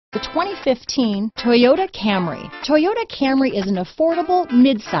The 2015 Toyota Camry. Toyota Camry is an affordable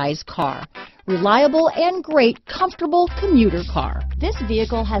midsize car. Reliable and great comfortable commuter car. This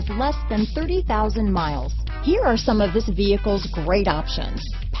vehicle has less than 30,000 miles. Here are some of this vehicle's great options.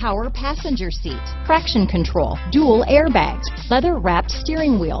 Power passenger seat, traction control, dual airbags, leather-wrapped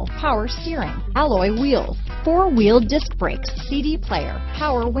steering wheel, power steering, alloy wheels, four-wheel disc brakes, CD player,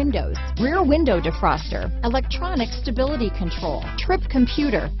 power windows, rear window defroster, electronic stability control, trip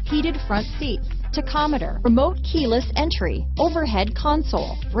computer, heated front seats, tachometer, remote keyless entry, overhead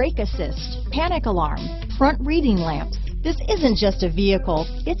console, brake assist, panic alarm, front reading lamps. This isn't just a vehicle,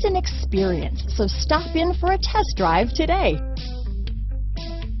 it's an experience. So stop in for a test drive today.